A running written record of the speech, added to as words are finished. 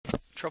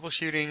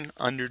Troubleshooting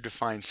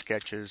underdefined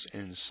sketches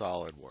in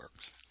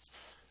SolidWorks.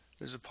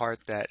 There's a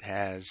part that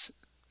has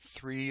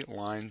 3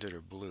 lines that are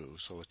blue,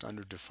 so it's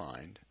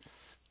underdefined.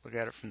 Look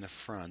at it from the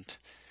front.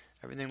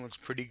 Everything looks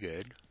pretty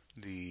good.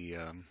 The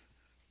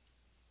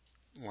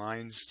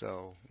lines,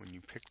 though, when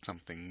you pick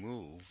something,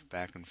 move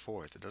back and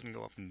forth. It doesn't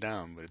go up and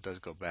down, but it does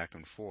go back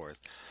and forth.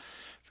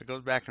 If it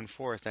goes back and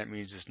forth, that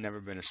means it's never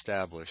been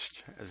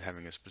established as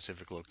having a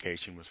specific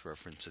location with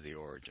reference to the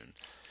origin.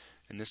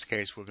 In this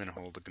case, we're going to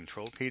hold the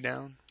control key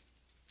down,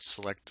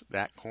 select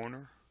that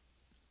corner,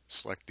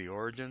 select the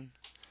origin,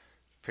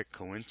 pick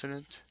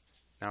coincident.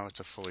 Now it's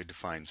a fully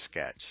defined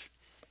sketch.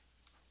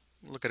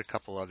 Look at a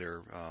couple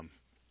other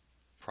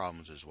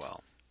problems as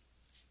well.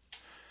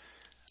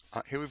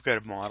 Here we've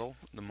got a model.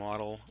 The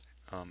model,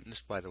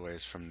 this by the way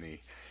is from the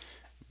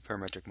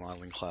Parametric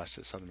modeling class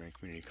at Southern Maine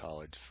Community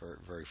College, for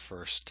very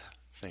first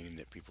thing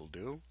that people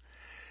do.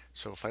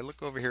 So if I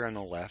look over here on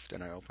the left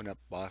and I open up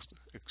Box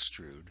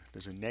Extrude,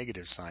 there's a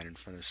negative sign in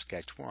front of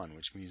Sketch 1,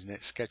 which means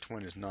that Sketch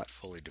 1 is not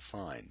fully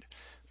defined.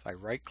 If I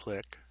right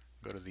click,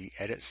 go to the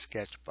Edit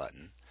Sketch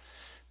button,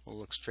 we'll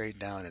look straight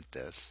down at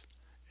this.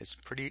 It's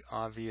pretty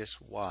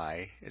obvious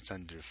why it's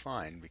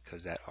underdefined,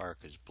 because that arc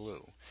is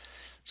blue.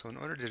 So in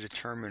order to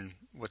determine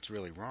what's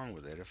really wrong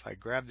with it, if I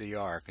grab the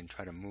arc and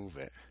try to move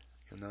it,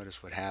 you'll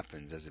notice what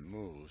happens as it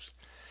moves.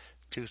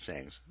 Two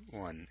things.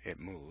 One, it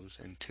moves,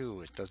 and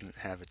two, it doesn't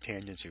have a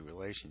tangency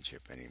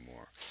relationship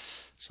anymore.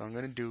 So I'm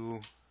going to do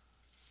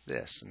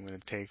this. I'm going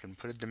to take and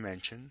put a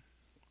dimension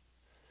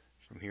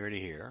from here to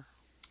here.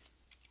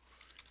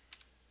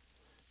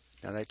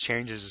 Now that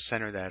changes the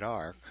center of that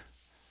arc.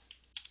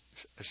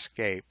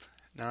 Escape.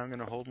 Now I'm going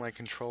to hold my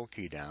control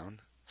key down,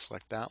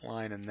 select that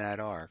line and that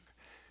arc,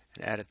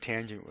 and add a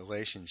tangent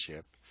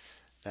relationship.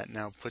 That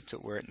now puts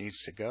it where it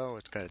needs to go.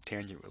 It's got a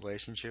tangent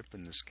relationship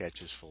and the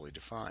sketch is fully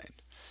defined.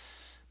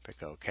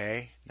 Pick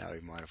OK. Now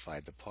we've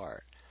modified the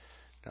part.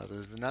 Now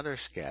there's another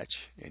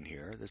sketch in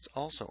here that's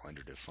also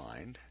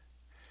underdefined.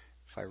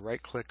 If I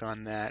right click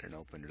on that and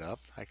open it up,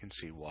 I can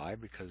see why,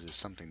 because there's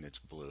something that's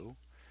blue.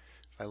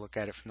 If I look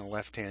at it from the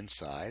left hand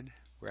side,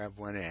 grab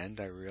one end,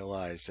 I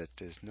realize that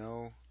there's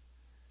no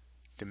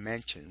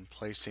dimension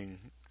placing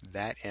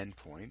that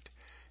endpoint,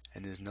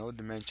 and there's no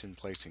dimension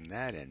placing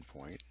that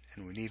endpoint,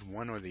 and we need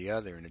one or the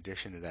other in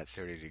addition to that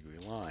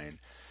 30-degree line.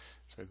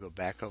 So I go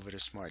back over to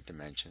Smart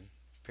Dimension,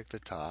 pick the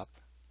top,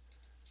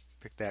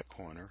 pick that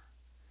corner,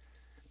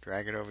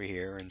 drag it over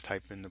here and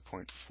type in the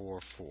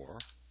 0.44.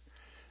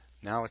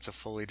 Now it's a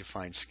fully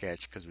defined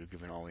sketch because we've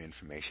given all the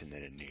information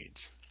that it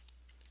needs.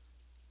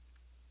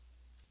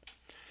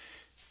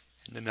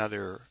 And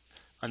another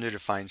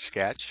underdefined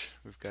sketch,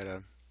 we've got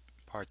a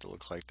part that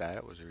looks like that.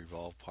 It was a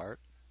revolve part.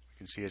 You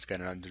can see it's got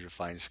an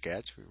underdefined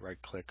sketch. We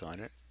right click on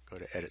it, go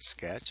to Edit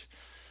Sketch.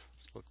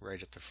 Let's look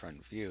right at the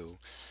front view.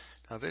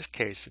 Now in this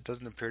case, it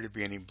doesn't appear to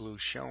be any blue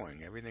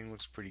showing. Everything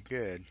looks pretty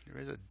good.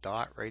 There is a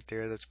dot right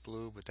there that's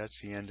blue, but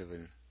that's the end of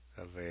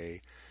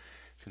a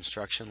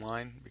construction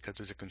line. Because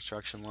there's a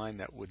construction line,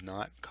 that would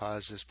not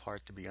cause this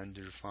part to be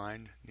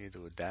underdefined. Neither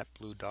would that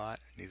blue dot,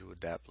 neither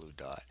would that blue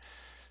dot.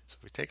 So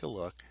if we take a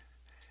look,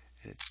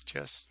 and it's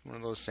just one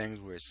of those things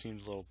where it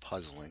seems a little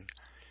puzzling.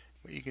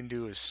 What you can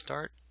do is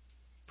start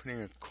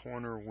putting a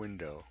corner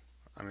window,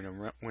 a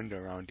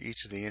window around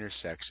each of the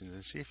intersections,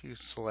 and see if you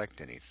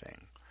select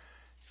anything.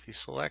 If you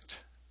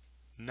select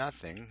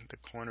nothing, the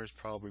corner is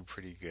probably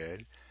pretty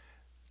good.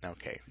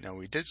 Okay, now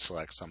we did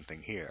select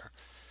something here.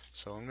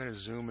 So I'm going to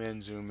zoom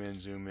in, zoom in,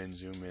 zoom in,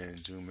 zoom in, and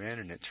zoom in,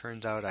 and it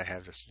turns out I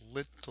have this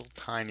little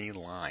tiny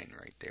line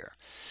right there.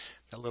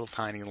 That little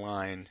tiny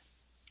line,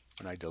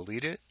 when I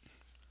delete it,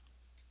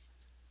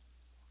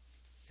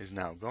 is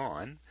now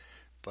gone.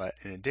 But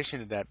in addition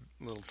to that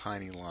little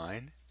tiny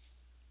line,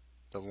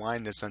 the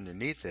line that's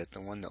underneath it, the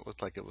one that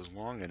looked like it was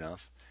long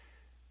enough,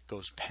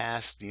 goes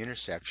past the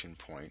intersection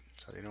point,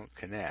 so they don't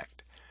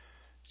connect.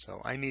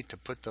 So I need to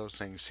put those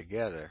things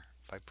together.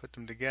 If I put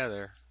them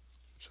together,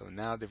 so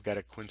now they've got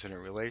a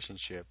coincident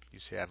relationship, you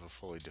see I have a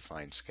fully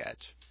defined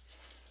sketch.